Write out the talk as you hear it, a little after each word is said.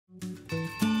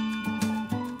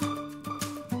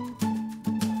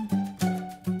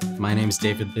My name is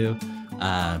David Liu,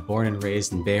 born and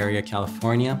raised in Bay Area,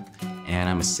 California, and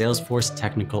I'm a Salesforce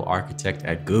technical architect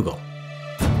at Google.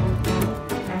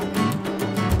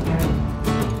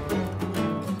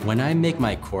 When I make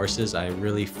my courses, I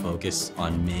really focus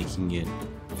on making it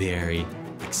very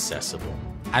accessible.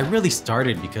 I really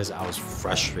started because I was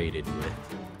frustrated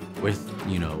with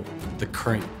the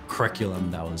current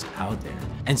curriculum that was out there.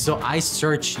 And so I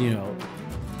searched,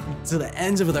 to the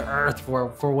ends of the earth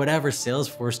for whatever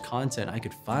Salesforce content I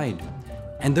could find.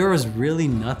 And there was really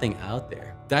nothing out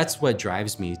there. That's what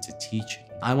drives me to teaching.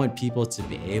 I want people to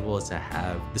be able to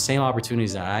have the same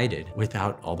opportunities that I did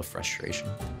without all the frustration.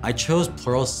 I chose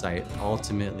Pluralsight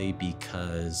ultimately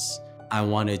because I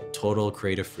wanted total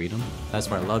creative freedom. That's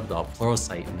what I loved about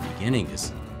Pluralsight in the beginning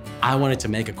is I wanted to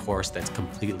make a course that's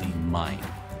completely mine.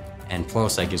 And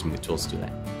Pluralsight gives me the tools to do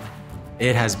that.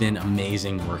 It has been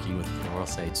amazing working with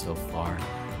Pluralsight so far.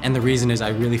 And the reason is I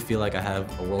really feel like I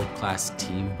have a world-class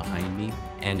team behind me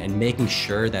and making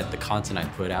sure that the content I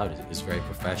put out is very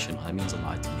professional. That means a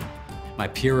lot to me. My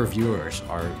peer reviewers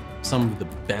are some of the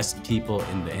best people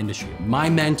in the industry. My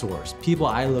mentors, people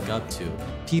I look up to,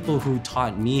 people who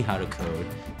taught me how to code,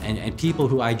 and people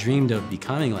who I dreamed of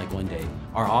becoming like one day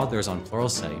are authors on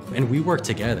Pluralsight, and we work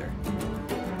together.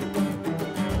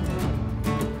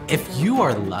 If you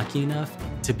are lucky enough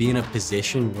to be in a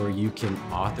position where you can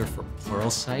author for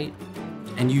Pluralsight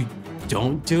and you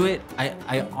don't do it,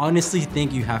 I honestly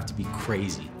think you have to be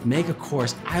crazy. Make a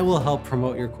course. I will help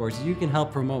promote your course. You can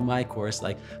help promote my course.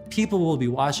 Like, people will be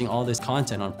watching all this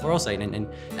content on Pluralsight,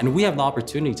 and we have the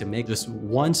opportunity to make this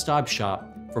one-stop shop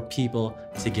for people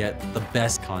to get the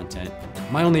best content.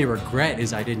 My only regret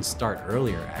is I didn't start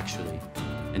earlier, actually.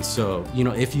 And so,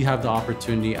 if you have the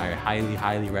opportunity, I highly,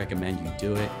 highly recommend you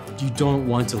do it. You don't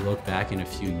want to look back in a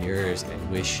few years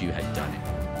and wish you had done it.